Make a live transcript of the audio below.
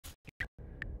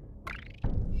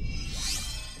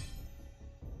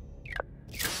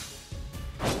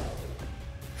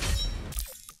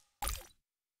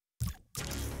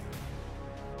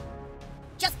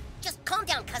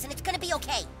be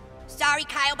okay. Sorry,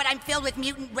 Kyle, but I'm filled with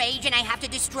mutant rage and I have to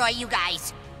destroy you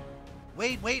guys.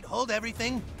 Wait, hold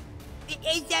everything.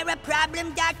 Is there a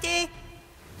problem, Doctor?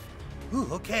 Ooh,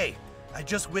 okay. I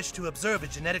just wish to observe a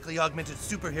genetically augmented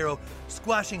superhero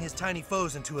squashing his tiny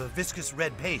foes into a viscous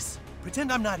red paste.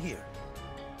 Pretend I'm not here.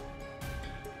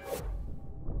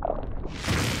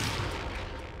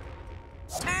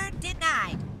 Turn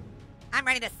denied. I'm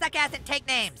ready to suck ass and take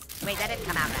names. Wait, that didn't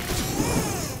come out right.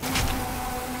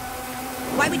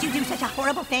 Why would you do such a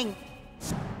horrible thing?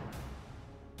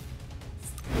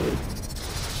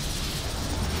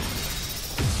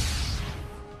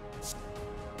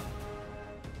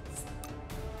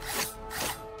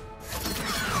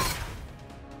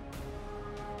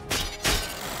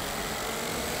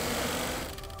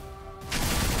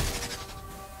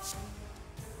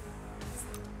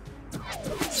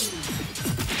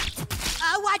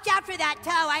 Oh, watch out for that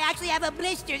toe. I actually have a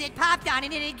blister that popped on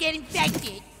it and it'd get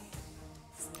infected.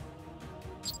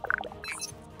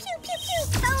 Pew, pew,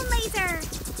 pew! Bone laser!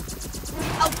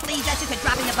 Oh, please, that's just a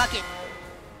drop in the bucket.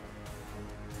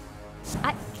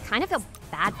 I kind of feel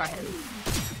bad for him.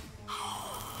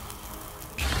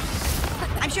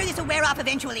 I'm sure this will wear off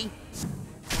eventually.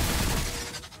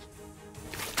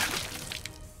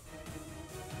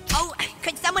 Oh,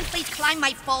 could someone please climb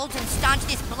my folds and staunch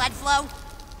this blood flow?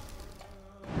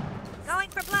 Going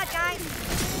for blood, guys.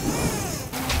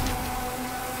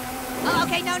 Oh,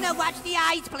 okay, no, watch the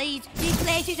eyes, please. These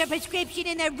glasses are prescription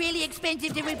and they're really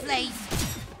expensive to replace.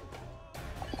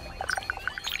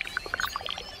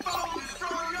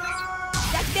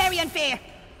 That's very unfair.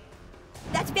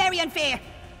 That's very unfair.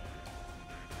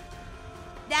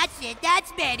 That's it,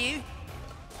 that's better.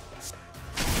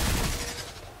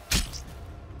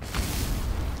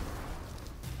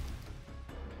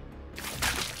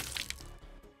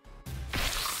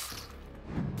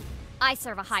 I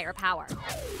serve a higher power.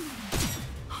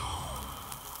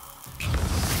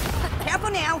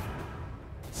 Careful now.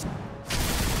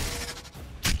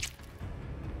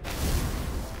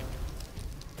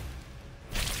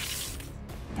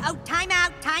 Oh, time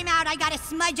out. I got a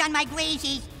smudge on my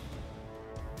glasses.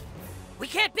 We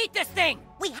can't beat this thing.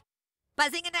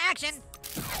 Buzzing into action.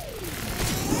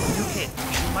 New kid,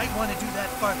 you might want to do that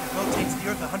fart that rotates the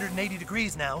Earth 180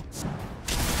 degrees now.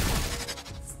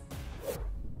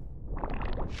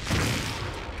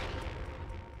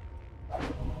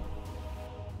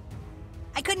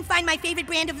 I couldn't find my favorite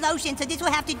brand of lotion, so this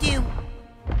will have to do.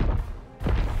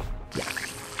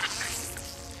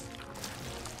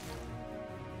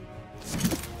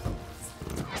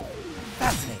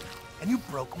 Fascinating. And you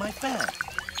broke my fan.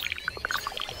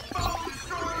 Oh,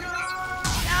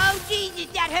 Jesus,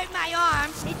 that hurt my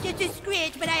arm. It's just a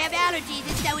scratch, but I have allergies,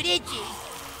 and so it itches.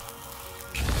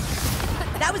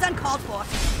 That was uncalled for.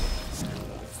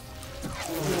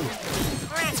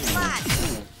 Fresh blood.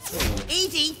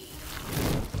 Easy.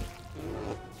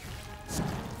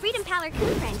 Freedom Pal or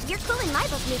Coon Friend, you're cool in my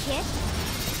book, new kid.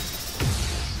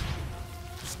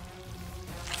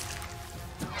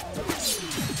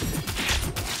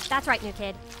 That's right, new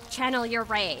kid. Channel your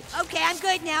rage. Okay, I'm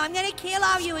good now. I'm gonna kill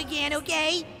all you again,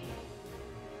 okay?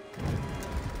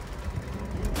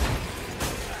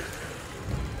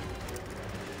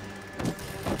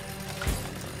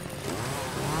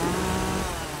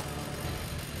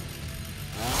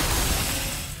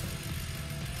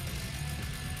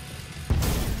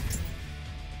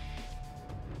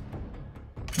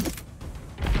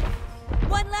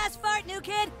 One last fart, new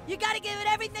kid. You gotta give it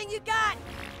everything you got.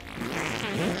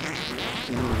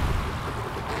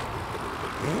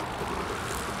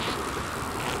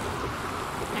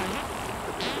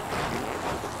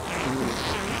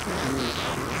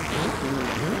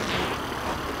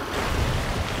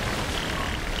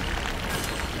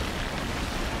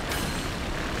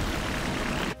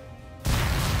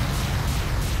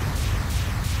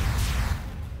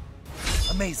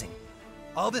 Amazing.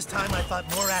 All this time I thought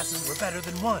more asses were better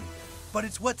than one. But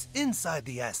it's what's inside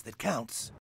the ass that counts.